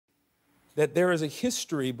that there is a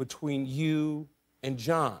history between you and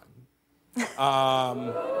John.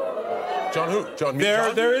 John who? John me?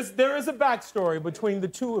 John? There is a backstory between the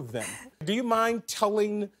two of them. Do you mind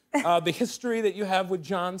telling the history that you have with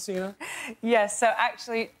John Cena? Yes, so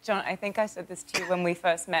actually, John, I think I said this to you when we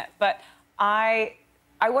first met, but I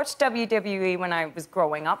watched WWE when I was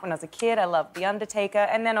growing up. When I was a kid, I loved The Undertaker,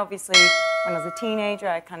 and then obviously when I was a teenager,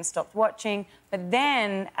 I kind of stopped watching. But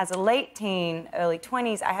then, as a late teen, early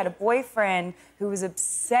 20s, I had a boyfriend who was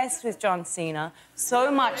obsessed with John Cena, so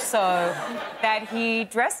much so that he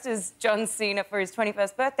dressed as John Cena for his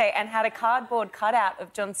 21st birthday and had a cardboard cutout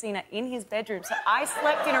of John Cena in his bedroom. So I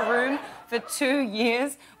slept in a room for 2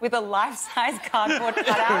 years with a life-size cardboard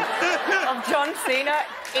cutout of John Cena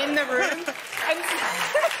in the room. And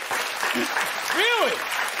Really?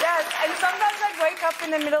 yes, and sometimes I'd wake up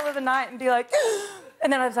in the middle of the night and be like,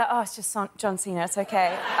 and then I was like, oh, it's just John Cena, it's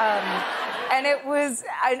okay. And it was,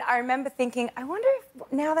 I remember thinking, I wonder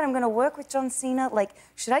if now that I'm going to work with John Cena, like,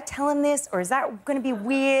 should I tell him this, or is that going to be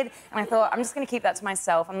weird? And I thought, I'm just going to keep that to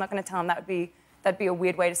myself. I'm not going to tell him that'd be a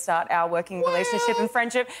weird way to start our working relationship and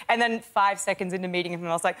friendship. And then 5 seconds into meeting him, I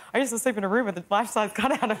was like, I used to sleep in a room with a life-size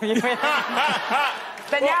cutout of you.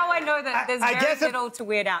 But now I know that there's very little to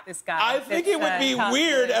weird out this guy. I think it would be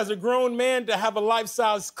weird as a grown man to have a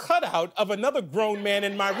life-size cutout of another grown man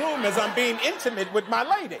in my room as I'm being intimate with my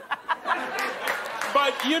lady.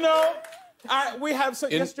 But, you know, we have...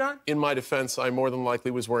 yes, John? In my defense, I more than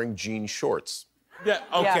likely was wearing jean shorts. Yeah,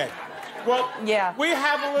 okay. Yeah. Well, we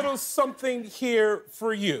have a little something here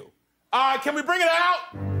for you. Can we bring it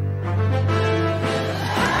out? I'm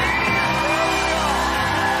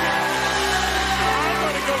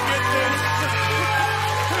gonna go get this.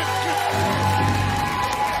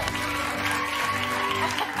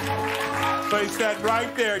 Place that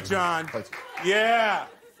right there, John. Yeah.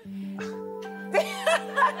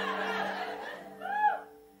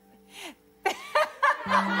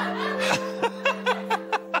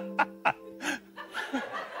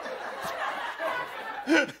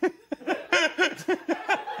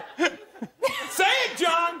 Say it,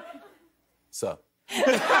 John! So. You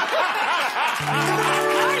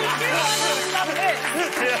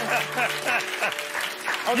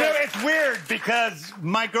know, it's weird because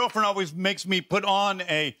my girlfriend always makes me put on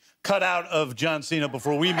a cutout of John Cena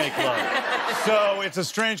before we make love. So it's a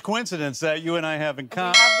strange coincidence that you and I have in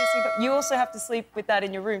common. You also have to sleep with that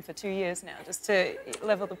in your room for 2 years now, just to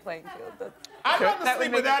level the playing field. I'd rather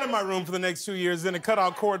sleep with that in my room for the next 2 years than a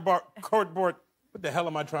cutout cardboard. What the hell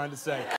am I trying to say?